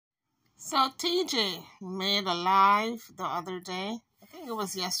So TJ made a live the other day. I think it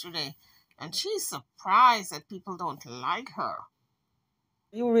was yesterday. And she's surprised that people don't like her.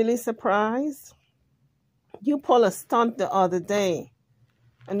 You really surprised? You pulled a stunt the other day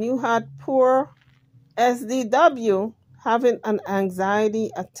and you had poor SDW having an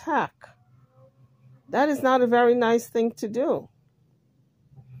anxiety attack. That is not a very nice thing to do.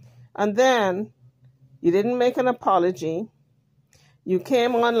 And then you didn't make an apology. You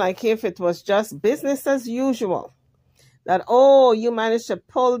came on like if it was just business as usual. That, oh, you managed to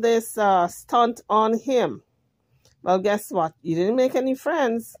pull this stunt on him. Well, guess what? You didn't make any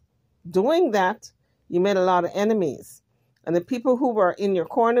friends. Doing that, you made a lot of enemies. And the people who were in your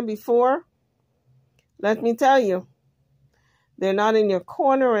corner before, let me tell you, they're not in your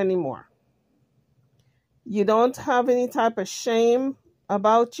corner anymore. You don't have any type of shame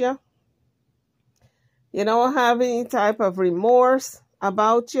about you. You don't have any type of remorse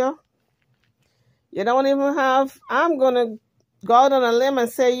about you. You don't even have, I'm going to go out on a limb and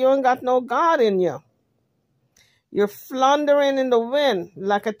say you ain't got no God in you. You're floundering in the wind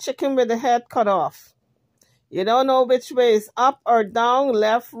like a chicken with the head cut off. You don't know which way is up or down,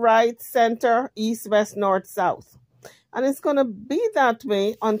 left, right, center, east, west, north, south. And it's going to be that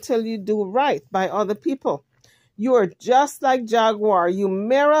way until you do right by other people. You are just like Jaguar. You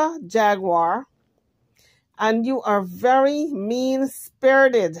mirror Jaguar. And you are very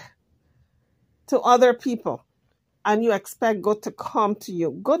mean-spirited to other people. And you expect good to come to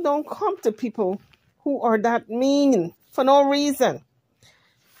you. Good don't come to people who are that mean for no reason.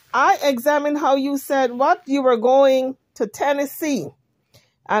 I examined how you said what you were going to Tennessee.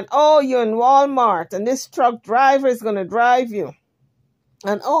 And oh, you're in Walmart and this truck driver is going to drive you.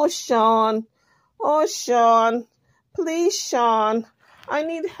 And oh, Sean, please, Sean, I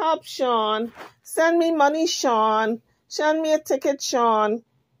need help, Sean. Send me money, Sean. Send me a ticket, Sean.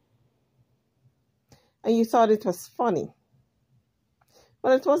 And you thought it was funny.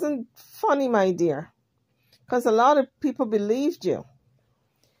 But it wasn't funny, my dear. Because a lot of people believed you.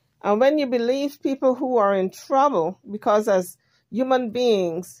 And when you believe people who are in trouble, because as human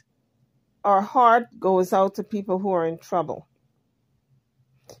beings, our heart goes out to people who are in trouble.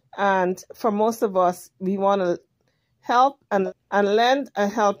 And for most of us, we want to help and lend a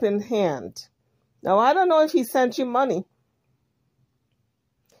helping hand. Now, I don't know if he sent you money.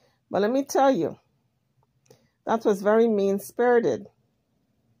 But let me tell you, that was very mean-spirited.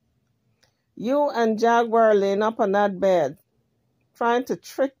 You and Jaguar laying up on that bed, trying to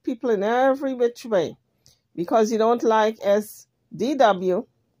trick people in every which way because you don't like SDW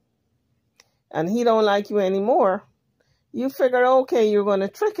and he don't like you anymore. You figure, okay, you're going to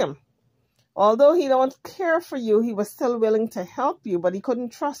trick him. Although he don't care for you, he was still willing to help you, but he couldn't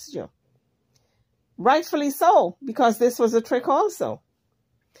trust you. Rightfully so, because this was a trick also.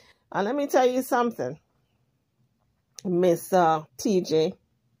 And let me tell you something, Miss TJ.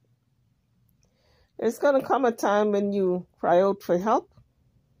 There's going to come a time when you cry out for help.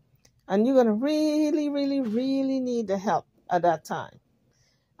 And you're going to really, really, really need the help at that time.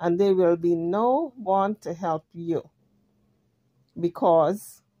 And there will be no one to help you.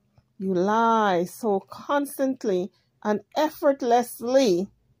 Because you lie so constantly and effortlessly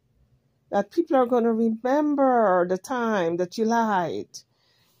that people are going to remember the time that you lied.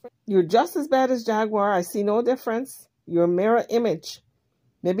 You're just as bad as Jaguar. I see no difference. You're a mirror image.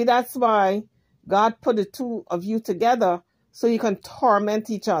 Maybe that's why God put the two of you together so you can torment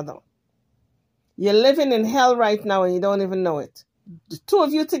each other. You're living in hell right now and you don't even know it. The two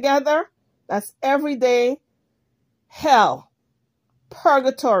of you together, that's everyday hell,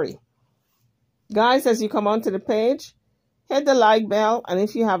 purgatory. Guys, as you come onto the page, hit the like bell. And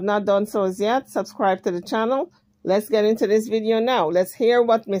if you have not done so as yet, subscribe to the channel. Let's get into this video now. Let's hear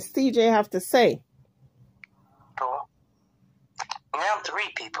what Miss TJ have to say. Now 3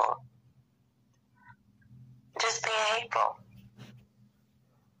 people. Just being hateful.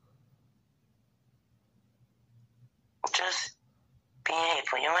 Just being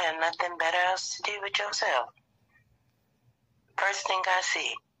hateful. You don't have nothing better else to do with yourself. First thing I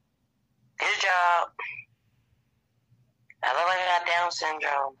see. His job. I look like I got Down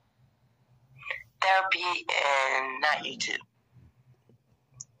syndrome. Therapy and not YouTube.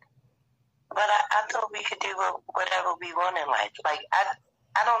 But I thought we could do whatever we want in life. Like,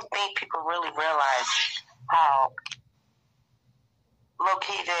 I don't think people really realize how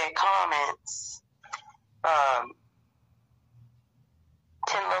low-key their comments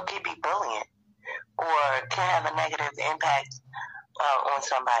can low-key be bullying or can have a negative impact on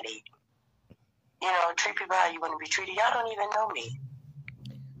somebody. You know, treat people how you want to be treated. Y'all don't even know me.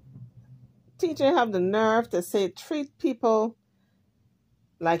 TJ have the nerve to say treat people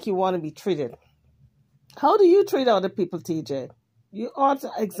like you want to be treated. How do you treat other people, TJ? You ought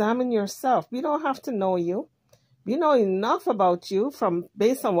to examine yourself. We don't have to know you. We know enough about you from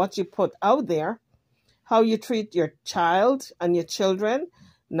based on what you put out there, how you treat your child and your children.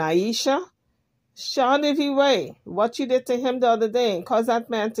 Naisha, Sean Way, what you did to him the other day and caused that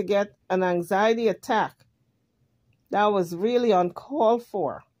man to get an anxiety attack. That was really uncalled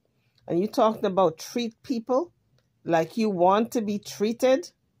for. And you talked about treat people like you want to be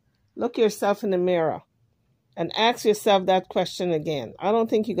treated. Look yourself in the mirror and ask yourself that question again. I don't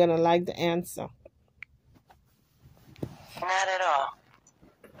think you're going to like the answer. Not at all.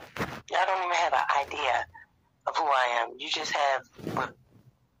 Y'all don't even have an idea of who I am. You just have what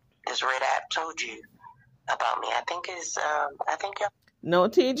this red app told you about me. I think y'all. No,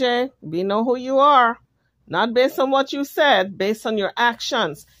 TJ, we know who you are. Not based on what you said, based on your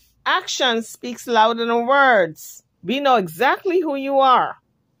actions. Action speaks louder than words. We know exactly who you are.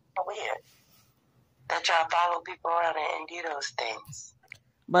 Weird that y'all follow people around and do those things.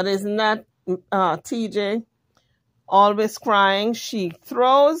 But isn't that TJ always crying? She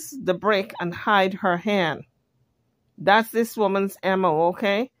throws the brick and hide her hand. That's this woman's MO,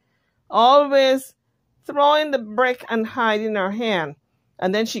 okay? Always throwing the brick and hiding her hand.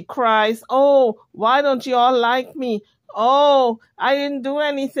 And then she cries, oh, why don't you all like me? Oh, I didn't do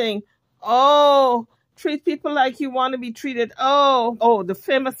anything. Oh, treat people like you want to be treated. Oh, the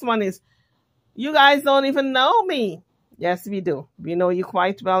famous one is, you guys don't even know me. Yes, we do. We know you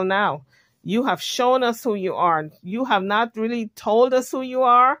quite well now. You have shown us who you are. You have not really told us who you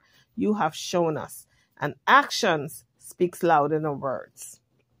are. You have shown us. And actions speaks louder than words.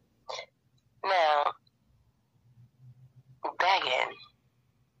 Now, begging.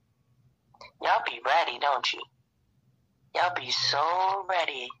 Y'all be ready, don't you? Y'all be so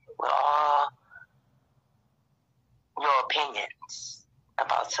ready with all your opinions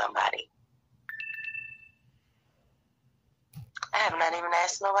about somebody. I have not even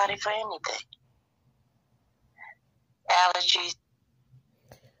asked nobody for anything. Allergies.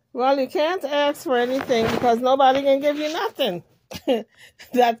 Well, you can't ask for anything because nobody can give you nothing.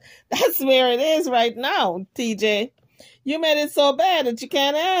 That's where it is right now, TJ. You made it so bad that you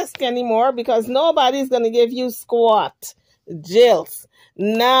can't ask anymore because nobody's going to give you squat, jills,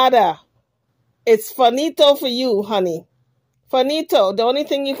 nada. It's finito for you, honey. Finito. The only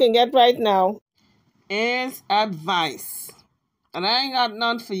thing you can get right now is advice. And I ain't got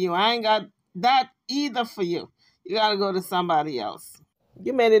none for you. I ain't got that either for you. You got to go to somebody else.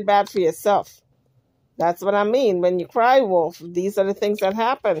 You made it bad for yourself. That's what I mean. When you cry wolf, these are the things that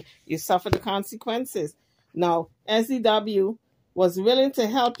happen. You suffer the consequences. Now, SDW was willing to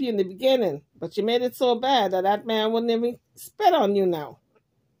help you in the beginning, but you made it so bad that that man wouldn't even spit on you now.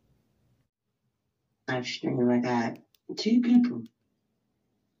 Live stream, I got two people.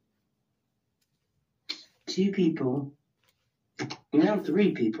 Now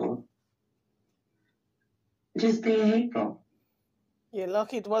 3 people. Just being hateful. You're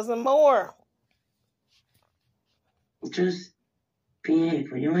lucky it wasn't more. Just being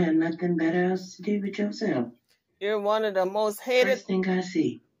hateful. You don't have nothing better else to do with yourself. You're one of the most hated. First thing I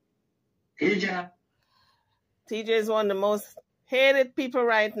see. Good job. TJ is one of the most hated people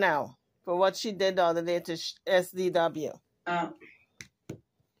right now for what she did the other day to SDW. I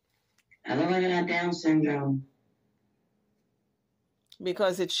look like I got Down syndrome.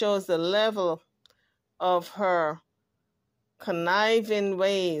 Because it shows the level of her conniving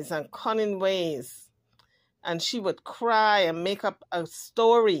ways and cunning ways. And she would cry and make up a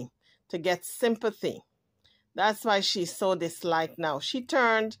story to get sympathy. That's why she's so disliked now. She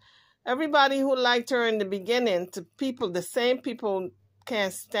turned everybody who liked her in the beginning to people, the same people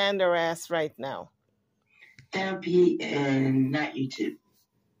can't stand her ass right now. Therapy and not YouTube.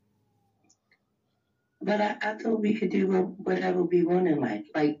 But I thought we could do whatever we want in life.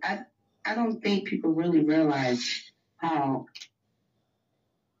 Like, I don't think people really realize how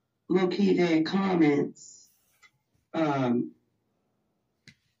low-key their comments can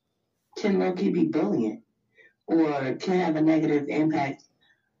low-key be bullying or can have a negative impact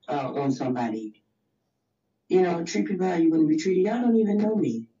on somebody. You know, treat people how you wouldn't be treated. Y'all don't even know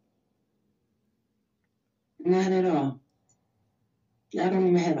me. Not at all. Y'all don't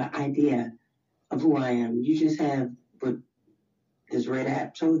even have an idea of who I am. You just have what this red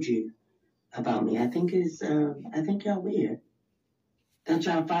app told you about me. I think y'all weird. Don't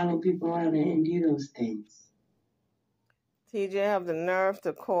y'all follow people around and do those things? TJ have the nerve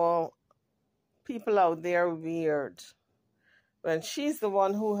to call people out there weird when she's the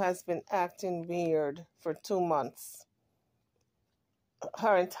one who has been acting weird for 2 months.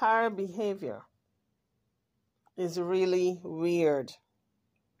 Her entire behavior is really weird.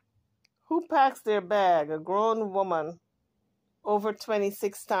 Who packs their bag, a grown woman over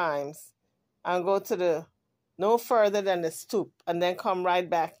 26 times, and go to the no further than the stoop and then come right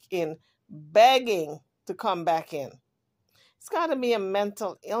back in begging to come back in? It's got to be a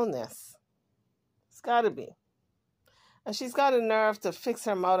mental illness. It's got to be. And she's got a nerve to fix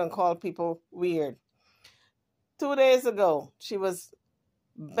her mouth and call people weird. 2 days ago, she was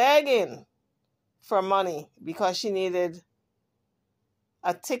begging for money because she needed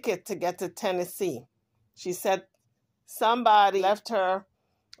a ticket to get to Tennessee. She said somebody left her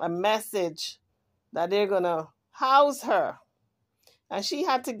a message that they're going to house her. And she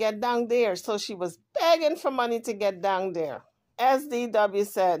had to get down there. So she was begging for money to get down there. SDW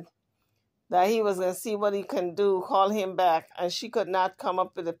said that he was going to see what he can do, call him back. And she could not come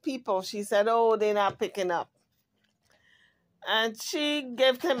up with the people. She said, oh, they're not picking up. And she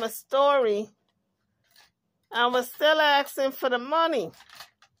gave him a story and was still asking for the money.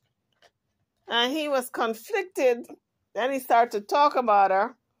 And he was conflicted. Then he started to talk about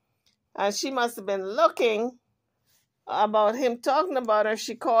her. And she must have been looking about him talking about her.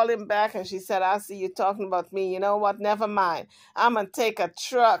 She called him back and she said, I see you talking about me. You know what? Never mind. I'm going to take a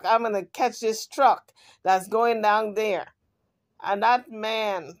truck. I'm going to catch this truck that's going down there. And that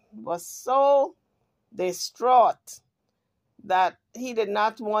man was so distraught that he did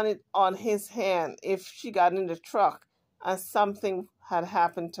not want it on his hand if she got in the truck and something had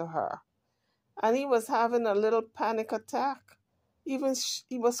happened to her. And he was having a little panic attack. Even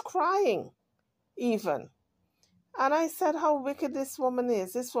he was crying even. And I said how wicked this woman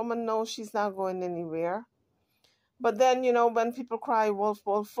is. This woman knows she's not going anywhere. But then, you know, when people cry, wolf,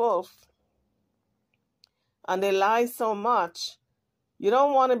 wolf, wolf, and they lie so much, you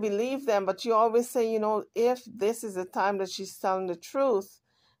don't want to believe them, but you always say, you know, if this is the time that she's telling the truth,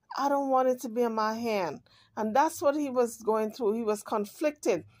 I don't want it to be in my hand. And that's what he was going through. He was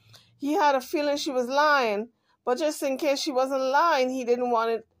conflicted. He had a feeling she was lying, but just in case she wasn't lying, he didn't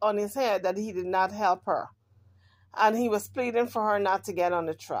want it on his head that he did not help her. And he was pleading for her not to get on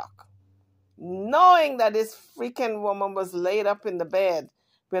the truck, knowing that this freaking woman was laid up in the bed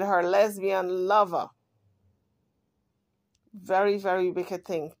with her lesbian lover. Very, very wicked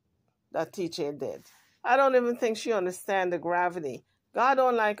thing that TJ did. I don't even think she understands the gravity. God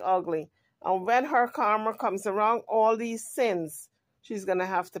don't like ugly. And when her karma comes around, all these sins she's going to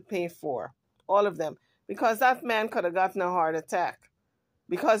have to pay for. All of them. Because that man could have gotten a heart attack.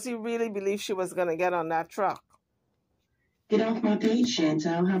 Because he really believed she was going to get on that truck. Get off my page,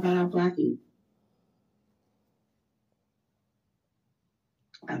 Chantel. How about I block you?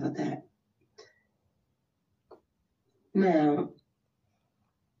 How about that? Now,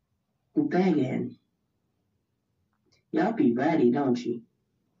 begging. Y'all be ready, don't you?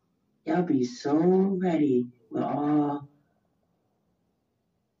 Y'all be so ready with all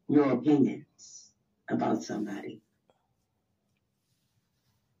your opinions about somebody.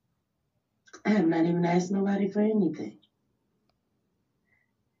 I have not even asked nobody for anything.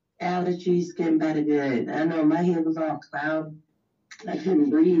 Allergies getting better good. I know my head was all cloudy. I couldn't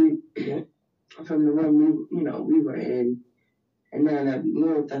breathe from the room we were in. And then I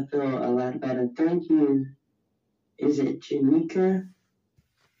moved, I feel a lot better. Thank you. Is it Janika?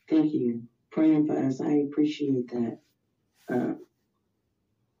 Thank you. Praying for us. I appreciate that.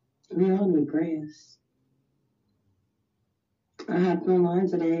 We all need prayers. I hopped online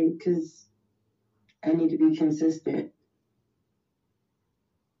today because I need to be consistent.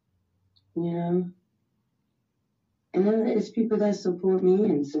 You know? And then it's people that support me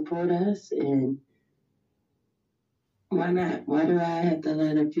and support us, and why not? Why do I have to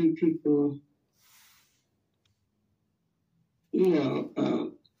let a few people,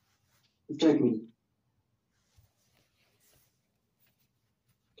 judge me?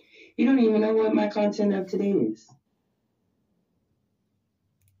 You don't even know what my content of today is.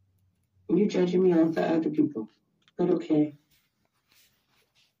 You're judging me off the other people. But okay.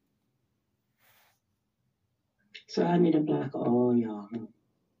 So I need to block all y'all.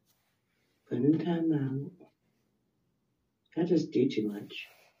 Put in time out. I just do too much.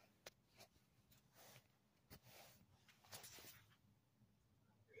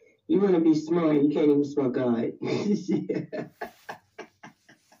 You want to be smart, you can't even smell God.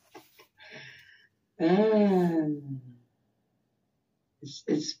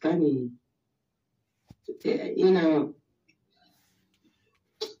 It's funny.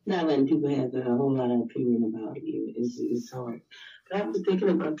 Not letting people have a whole lot of opinion about you is hard. But I was thinking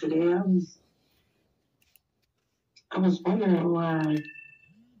about today, I was wondering why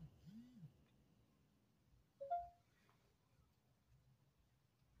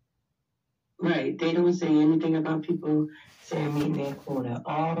Right. They don't say anything about people saying meeting their quota.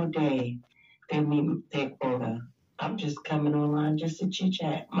 All day they meet their quota. I'm just coming online just to chit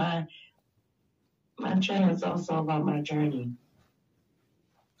chat. My channel is also about my journey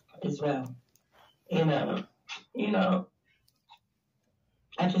as well. And you know,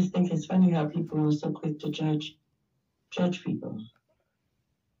 I just think it's funny how people are so quick to judge people.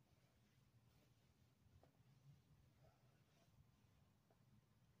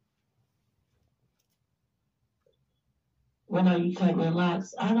 When are you cutting your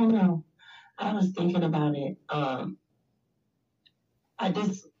locks? I don't know. I was thinking about it. I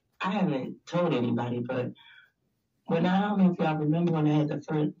just I haven't told anybody, but when I don't know if y'all remember when I had the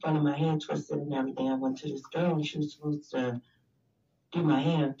front of my hair twisted and everything, I went to this girl and she was supposed to do my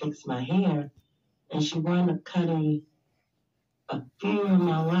hair and fix my hair, and she wound up cutting a few of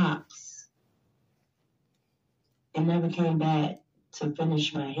my locks and never came back to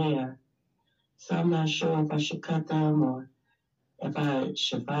finish my hair. So I'm not sure if I should cut them or if I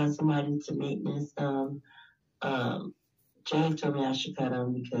should find somebody to maintenance them. Um, Jay told me I should cut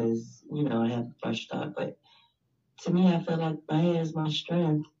them because, I have a fresh start. But to me, I feel like my hair is my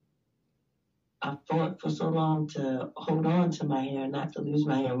strength. I fought for so long to hold on to my hair, not to lose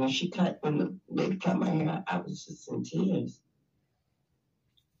my hair. When the lady cut my hair, I was just in tears.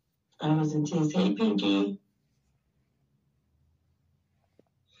 I was in tears. Hey, Pinky.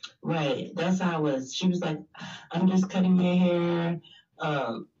 Right. That's how I was. She was like, I'm just cutting your hair.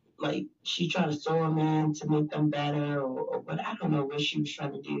 Like she tried to sew them in to make them better or what. I don't know what she was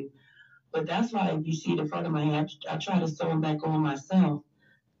trying to do. But that's why if you see the front of my hair, I try to sew them back on myself.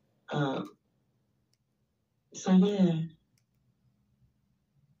 Um, so yeah.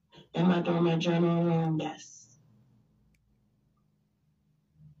 Am I doing my journal? Yes.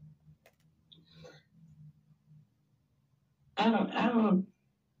 I don't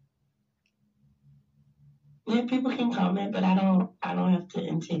yeah, people can comment, but I don't have to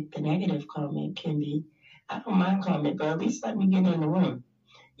intake the negative comment, can be. I don't mind comment, but at least let me get in the room.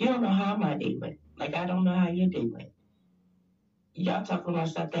 You don't know how my day went. Like I don't know how your day went. Y'all talking about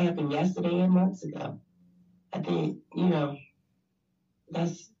stuff that happened yesterday and months ago. I think,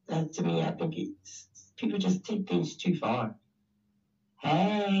 that to me I think it's people just take things too far.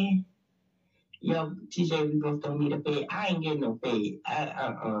 Hey, yo, TJ, we both don't need a fade. I ain't getting no fade.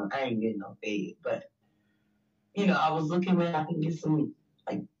 I ain't getting no fade. But I was looking where I can get some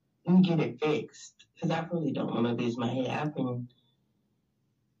like let me get it fixed because I really don't want to lose my hair. I've been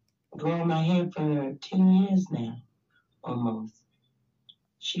growing my hair for 2 years now, almost.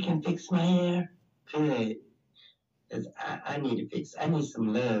 She can fix my hair, good. Cause I need to fix. I need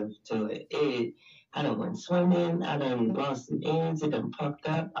some love to it. I done went swimming. I done lost some ends. It done puffed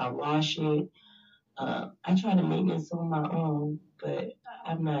up. I wash it. I try to maintenance on my own, but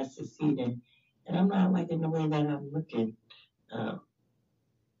I'm not succeeding, and I'm not liking the way that I'm looking uh,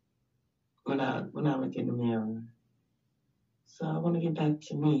 when I look in the mirror. So I want to get back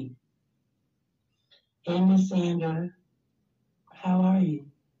to me. Hey, Miss Sandra, how are you?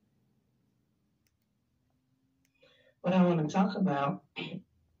 What I want to talk about,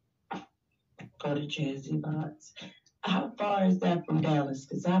 go to Jazzy Bots. How far is that from Dallas?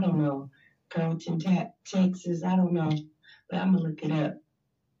 Because I don't know. Carrollton, Texas, I don't know. But I'm going to look it up.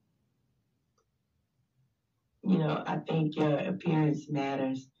 I think your appearance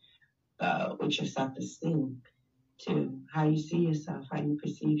matters with your self esteem, too. How you see yourself, how you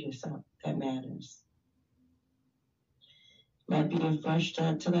perceive yourself, that matters. Might be a first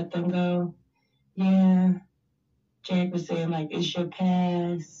start to let them go. Yeah. Jack was saying, like, it's your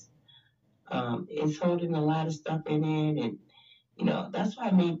past. It's holding a lot of stuff in it. And, that's why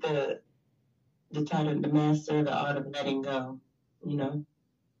I made the title, The Master, the Art of Letting Go, you know.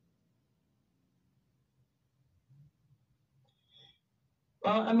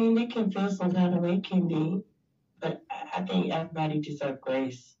 Well, I mean, they can feel some kind of way, can be, but I think everybody deserves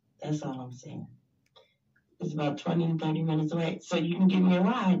grace. That's all I'm saying. It's about 20 and 30 minutes away. So you can give me a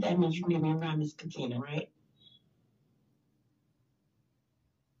ride. That means you can give me a ride, Miss Katina, right?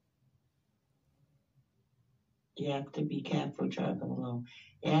 You have to be careful driving alone.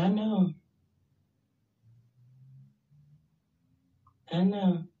 Yeah, I know. I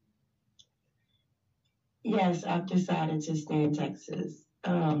know. Yes, I've decided to stay in Texas.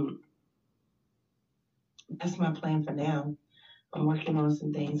 That's my plan for now. I'm working on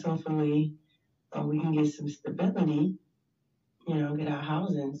some things. Hopefully, we can get some stability, get our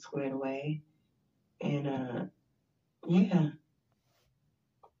housing squared away. And yeah,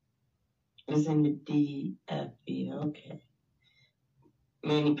 it's in the DFB. Okay.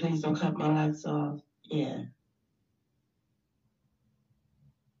 Manny, please don't cut my lights off. Yeah.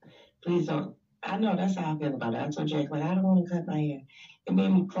 Please don't. I know that's how I feel about it. I told Jake, like, I don't want to cut my hair. It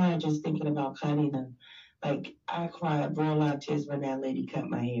made me cry just thinking about cutting them. Like, I cried real loud tears when that lady cut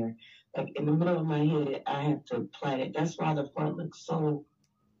my hair. Like, in the middle of my head, I have to plait it. That's why the front looks so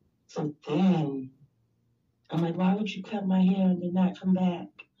thin. I'm like, why would you cut my hair and then not come back?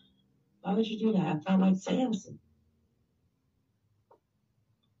 Why would you do that? I felt like Samson.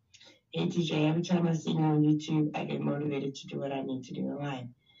 Hey, TJ, every time I see you on YouTube, I get motivated to do what I need to do in life.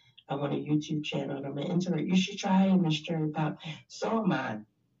 I want a YouTube channel and I'm an introvert. You should try it, Mr. Pop. So am I.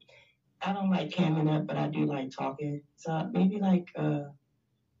 I don't like camming up, but I do like talking. So maybe like,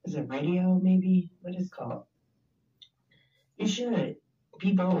 is it radio maybe? What is it called? You should.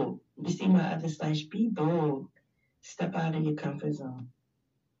 Be bold. You see my other slash, be bold. Step out of your comfort zone.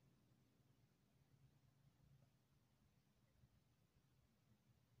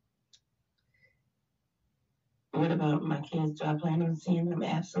 What about my kids? Do I plan on seeing them?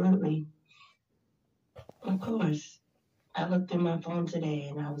 Absolutely. Of course. I looked through my phone today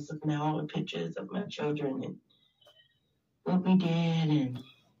and I was looking at all the pictures of my children and what we did and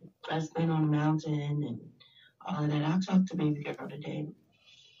us being on the mountain and all of that. I'll talk to baby girl today.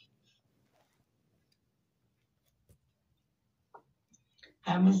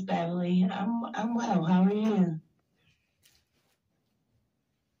 Hi, Miss Beverly. I'm well. How are you?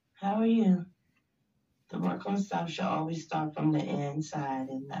 How are you? The work on stuff should always start from the inside,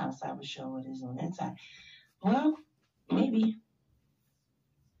 and the outside will show what is on the inside. Well, maybe,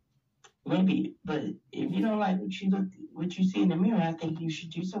 but if you don't like what you see in the mirror, I think you should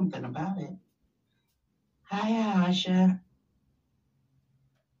do something about it. Hi, Asha.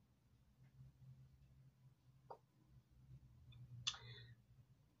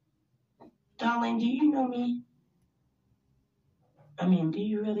 Darling, do you know me? I mean, do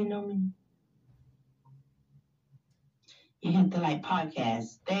you really know me? You hit the like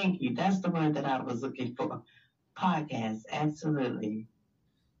podcast. Thank you. That's the word that I was looking for. Podcast. Absolutely.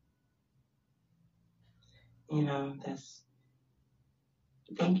 You know, that's.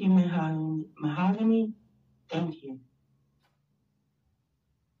 Thank you, Mahogany. Thank you.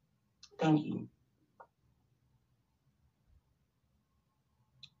 Thank you.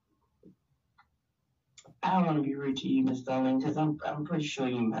 I don't want to be rude to you, Miss Darling, because I'm pretty sure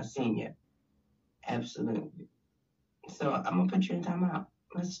you're my senior. Absolutely. So I'm gonna put you in timeout.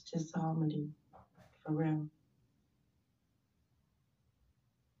 That's just all I'm gonna do. For real.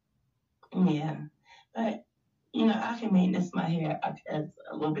 Yeah. But you know, I can maintenance my hair a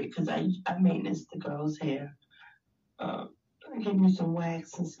little bit because I maintenance the girls' hair. I give you some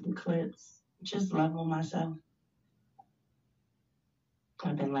wax and some clips. Just level myself.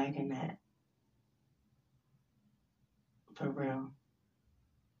 I've been liking that. For real.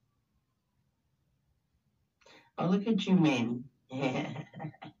 Oh, look at you, Manny.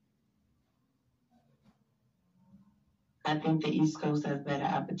 I think the East Coast has better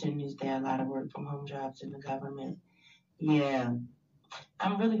opportunities there. A lot of work from home jobs in the government. Yeah.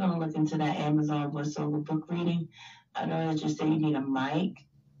 I'm really going to look into that Amazon voiceover book reading. I know that you say you need a mic,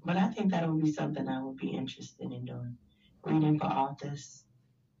 but I think that would be something I would be interested in doing. Reading for authors.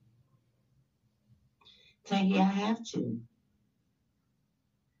 Tanky, I have to.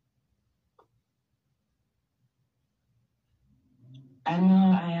 I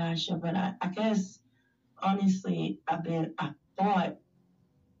know, Ayasha, but I guess honestly, I fought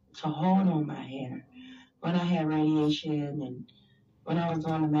to hold on my hair when I had radiation and when I was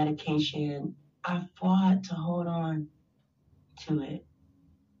on the medication. I fought to hold on to it,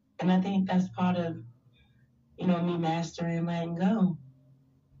 and I think that's part of me mastering letting go.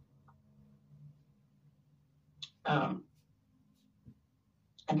 Um,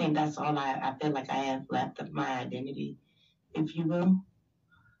 I think that's all I feel like I have left of my identity, if you will.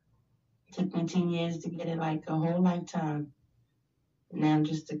 It took me 10 years to get it, like a whole lifetime. Now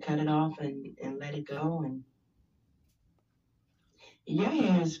just to cut it off and let it go. And your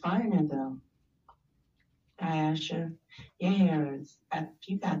hair is finer though, Ayasha. Your hair is,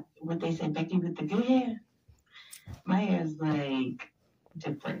 you got what they say, Becky with the good hair. My hair is like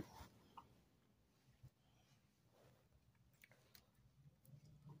different.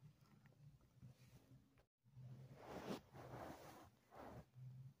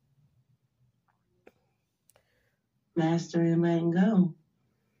 Mastering letting go.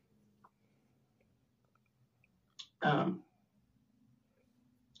 Um,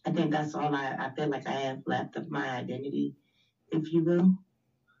 I think that's all I feel like I have left of my identity, if you will.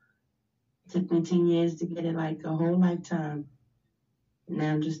 It took me 10 years to get it, like a whole lifetime.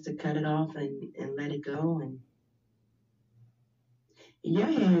 Now just to cut it off and let it go. And your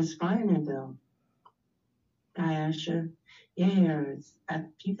hair is finer though, Hi, Asha. Your hair is,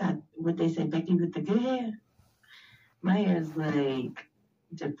 you got what they say, Becky with the good hair. My hair is like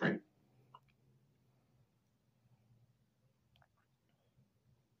different.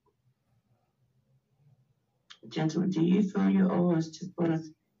 Gentle, do you feel your oars just put us?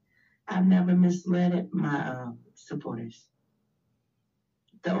 I've never misled my supporters.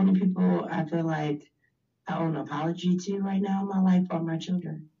 The only people I feel like I owe an apology to right now in my life are my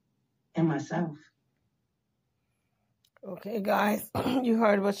children and myself. Okay, guys, you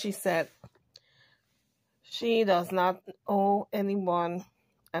heard what she said. She does not owe anyone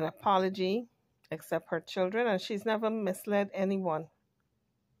an apology except her children, and she's never misled anyone.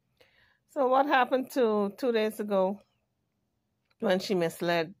 So, what happened to 2 days ago when she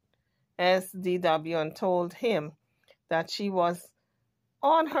misled SDW and told him that she was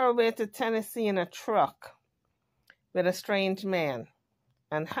on her way to Tennessee in a truck with a strange man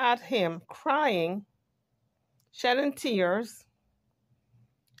and had him crying, shedding tears,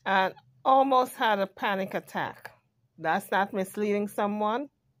 and almost had a panic attack? That's not misleading someone.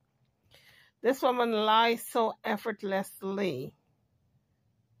 This woman lies so effortlessly.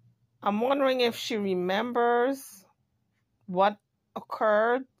 I'm wondering if she remembers what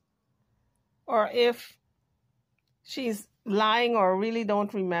occurred or if she's lying or really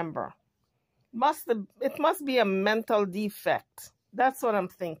don't remember. It must be a mental defect. That's what I'm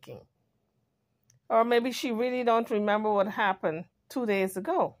thinking. Or maybe she really don't remember what happened 2 days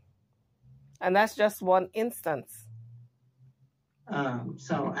ago. And that's just one instance.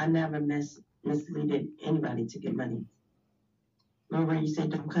 So I never misleaded anybody to get money. Remember you said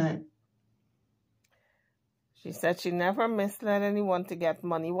don't cut? She said she never misled anyone to get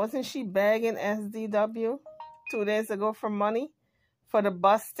money. Wasn't she begging SDW 2 days ago for money for the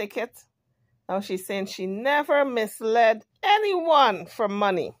bus ticket? Now she's saying she never misled anyone for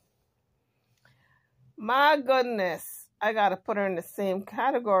money. My goodness, I got to put her in the same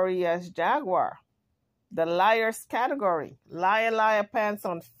category as Jaguar. The liar's category. Liar, liar, pants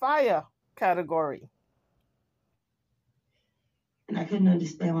on fire category. And I couldn't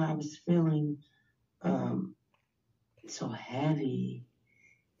understand why I was feeling so heavy.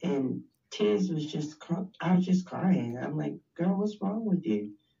 And tears was just, I was just crying. I'm like, girl, what's wrong with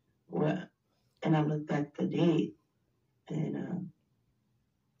you? What? And I looked at the date, and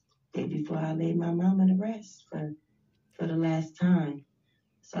day before I laid my mama to rest for the last time.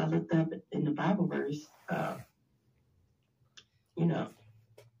 So I looked up in the Bible verse, you know,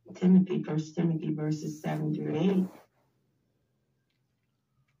 First Timothy verses 7-8.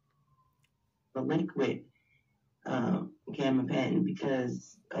 The liquid gabapentin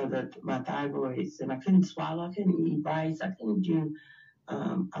because of my thyroids, and I couldn't swallow, I couldn't eat rice, I couldn't do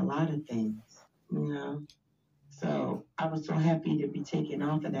a lot of things, you know. So I was so happy to be taken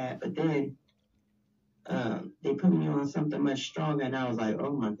off of that, but then they put me on something much stronger, and I was like,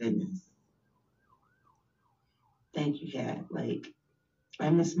 oh my goodness. Thank you, Kat. Like, I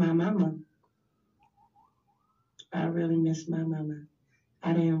miss my mama. I really miss my mama.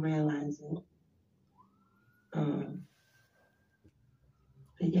 I didn't realize it.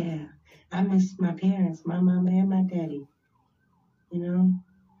 But yeah, I miss my parents, my mama and my daddy. You know,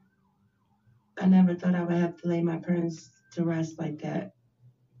 I never thought I would have to lay my parents to rest like that.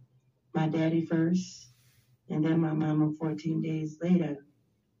 My daddy first, and then my mama 14 days later.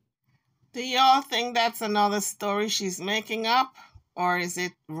 Do y'all think that's another story she's making up, or is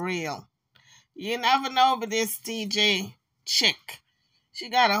it real? You never know with this TJ chick. She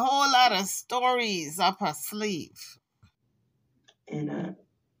got a whole lot of stories up her sleeve. And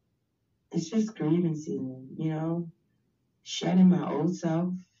it's just grieving season, you know, shedding my old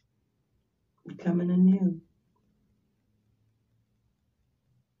self, becoming anew.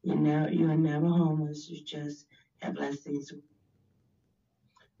 You're never homeless. You just have blessings.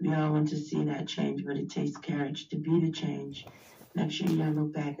 We all want to see that change, but it takes courage to be the change. Next year, you'll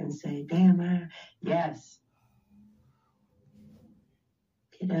look back and say, damn, yes.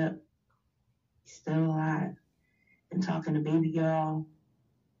 Get up. Still alive. And talking to baby girl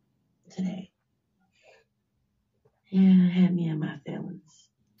today. Yeah, had me in my feelings.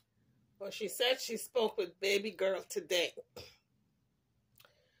 Well, she said she spoke with baby girl today.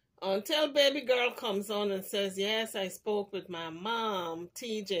 Until baby girl comes on and says, yes, I spoke with my mom,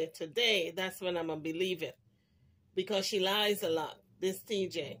 TJ, today, that's when I'm going to believe it. Because she lies a lot, this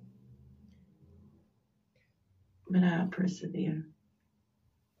TJ. But I'll persevere.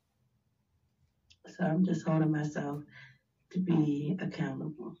 So I'm just holding myself to be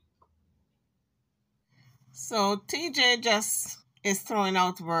accountable. So TJ just is throwing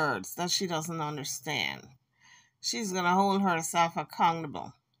out words that she doesn't understand. She's going to hold herself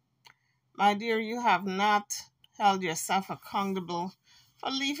accountable. My dear, you have not held yourself accountable for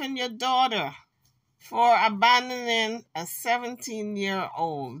leaving your daughter, for abandoning a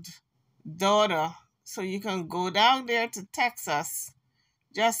 17-year-old daughter so you can go down there to Texas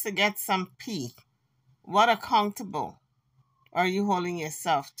just to get some pee. What accountable are you holding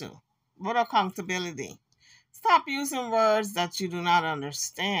yourself to? What accountability? Stop using words that you do not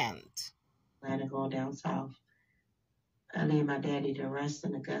understand. Plan to go down south. I leave my daddy to rest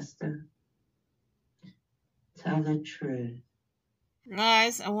in Augusta. Tell the truth.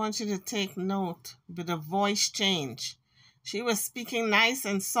 Guys, I want you to take note with the voice change. She was speaking nice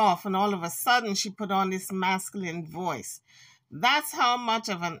and soft, and all of a sudden she put on this masculine voice. That's how much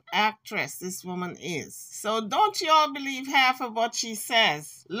of an actress this woman is. So don't you all believe half of what she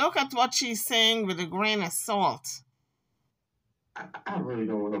says. Look at what she's saying with a grain of salt. I really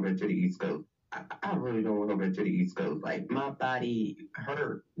don't want to go back to the East Coast. I really don't want to go back to the East Coast. Like, my body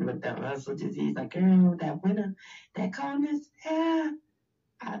hurt with that muscle disease. Like, girl, that winter, that coldness, yeah.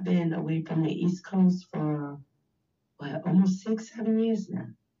 I've been away from the East Coast for, almost 6-7 years now.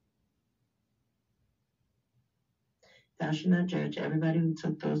 Thou should not judge. Everybody who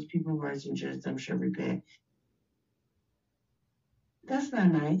took those people's words and judged them should repent. That's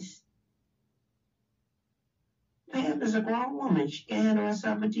not nice. Pam is a grown woman. She can handle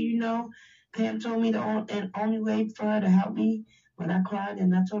herself. But do you know, Pam told me the only way for her to help me when I cried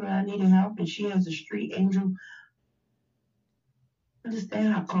and I told her I needed help, and she has a street angel.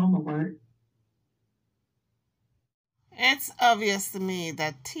 Understand how karma works. It's obvious to me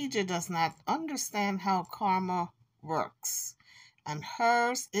that TJ does not understand how karma works, and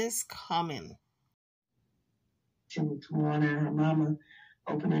hers is coming. She was tomorrow, her mama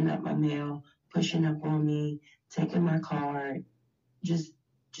opening up my mail, pushing up on me, taking my card, just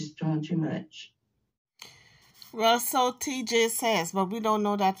doing too much. Well, so TJ says, but we don't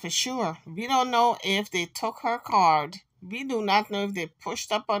know that for sure. We don't know if they took her card. We do not know if they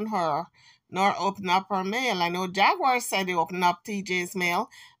pushed up on her, nor opened up her mail. I know Jaguar said they opened up TJ's mail,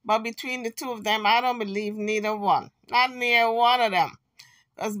 but between the two of them, I don't believe neither one. Not near one of them.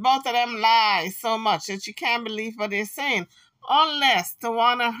 Because both of them lie so much that you can't believe what they're saying. Unless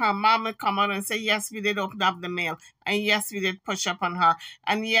Tawana and her mama come out and say, yes, we did open up the mail. And yes, we did push up on her.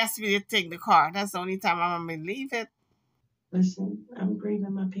 And yes, we did take the car. That's the only time I'm going to believe it. Listen, I'm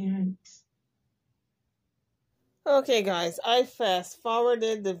grieving my parents. Okay, guys, I fast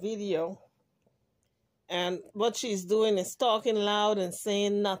forwarded the video. And what she's doing is talking loud and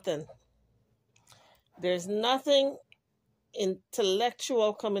saying nothing. There's nothing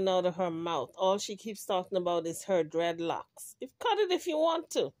intellectual coming out of her mouth. All she keeps talking about is her dreadlocks. Cut it if you want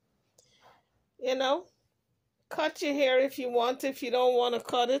to. You know, cut your hair if you want to. If you don't want to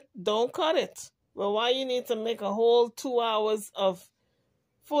cut it, don't cut it. But why you need to make a whole 2 hours of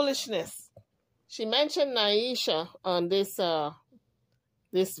foolishness? She mentioned Naisha on this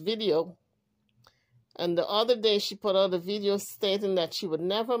video. And the other day she put out a video stating that she would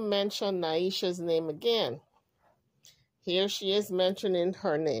never mention Naisha's name again. Here she is mentioning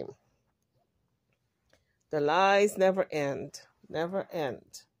her name. The lies never end. Never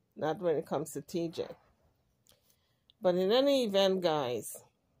end. Not when it comes to TJ. But in any event, guys,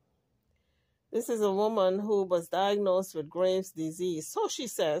 this is a woman who was diagnosed with Graves' disease. So she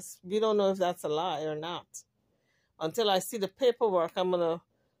says. We don't know if that's a lie or not. Until I see the paperwork, I'm going to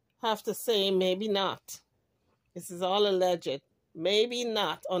have to say maybe not. This is all alleged. Maybe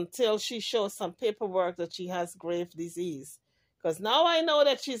not until she shows some paperwork that she has Graves' disease. Because now I know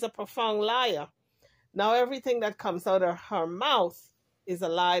that she's a profound liar. Now everything that comes out of her mouth is a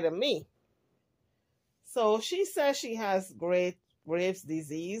lie to me. So she says she has Graves'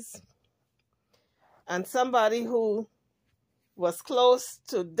 disease. And somebody who was close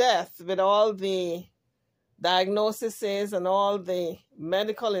to death with all the diagnoses and all the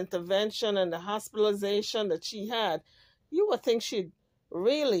medical intervention and the hospitalization that she had, you would think she'd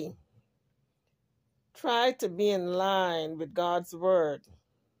really try to be in line with God's word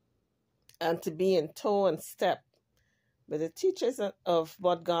and to be in toe and step with the teachers of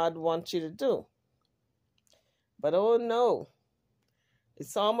what God wants you to do. But oh no,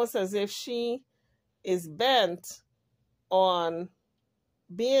 it's almost as if she is bent on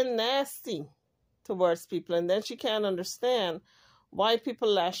being nasty towards people, and then she can't understand why people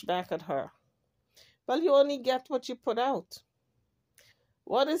lash back at her. Well, you only get what you put out.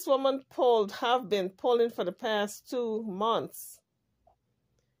 What this woman have been pulling for the past 2 months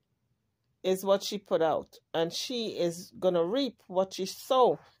is what she put out. And she is going to reap what she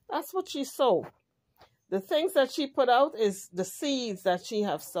sowed. That's what she sowed. The things that she put out is the seeds that she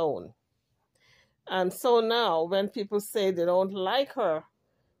have sown. And so now when people say they don't like her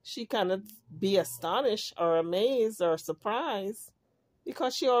she cannot be astonished or amazed or surprised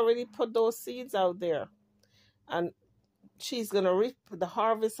because she already put those seeds out there. And she's going to reap the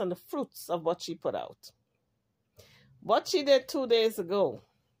harvest and the fruits of what she put out. What she did 2 days ago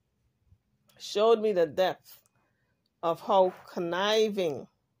showed me the depth of how conniving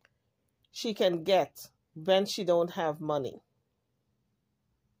she can get when she don't have money.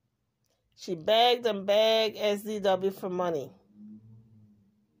 She begged and begged SDW for money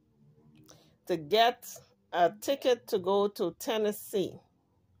to get a ticket to go to Tennessee.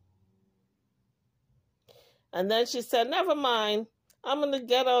 And then she said, never mind, I'm going to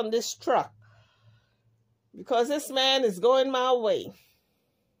get on this truck because this man is going my way.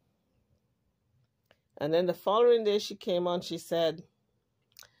 And then the following day she came on, she said,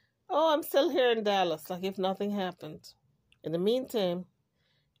 oh, I'm still here in Dallas, like if nothing happened. In the meantime,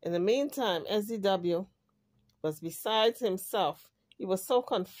 SDW was beside himself. He was so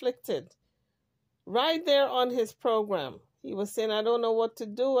conflicted. Right there on his program, he was saying, I don't know what to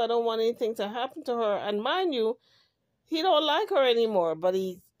do. I don't want anything to happen to her. And mind you, he don't like her anymore, but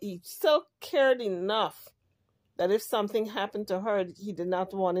he still cared enough that if something happened to her, he did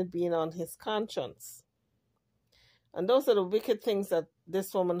not want it being on his conscience. And those are the wicked things that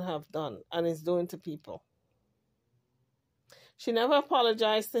this woman have done and is doing to people. She never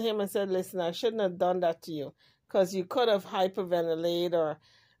apologized to him and said, listen, I shouldn't have done that to you because you could have hyperventilated or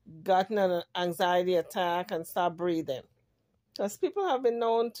gotten an anxiety attack and stopped breathing. Because people have been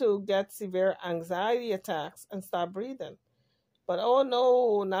known to get severe anxiety attacks and stop breathing. But oh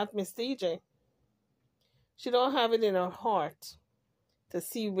no, not Miss DJ. She don't have it in her heart to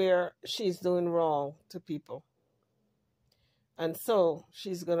see where she's doing wrong to people. And so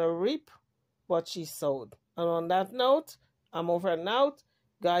she's going to reap what she sowed. And on that note, I'm over and out.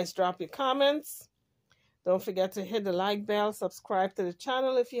 Guys, drop your comments. Don't forget to hit the like bell, subscribe to the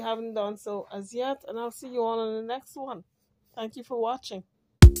channel if you haven't done so as yet, and I'll see you all in the next one. Thank you for watching.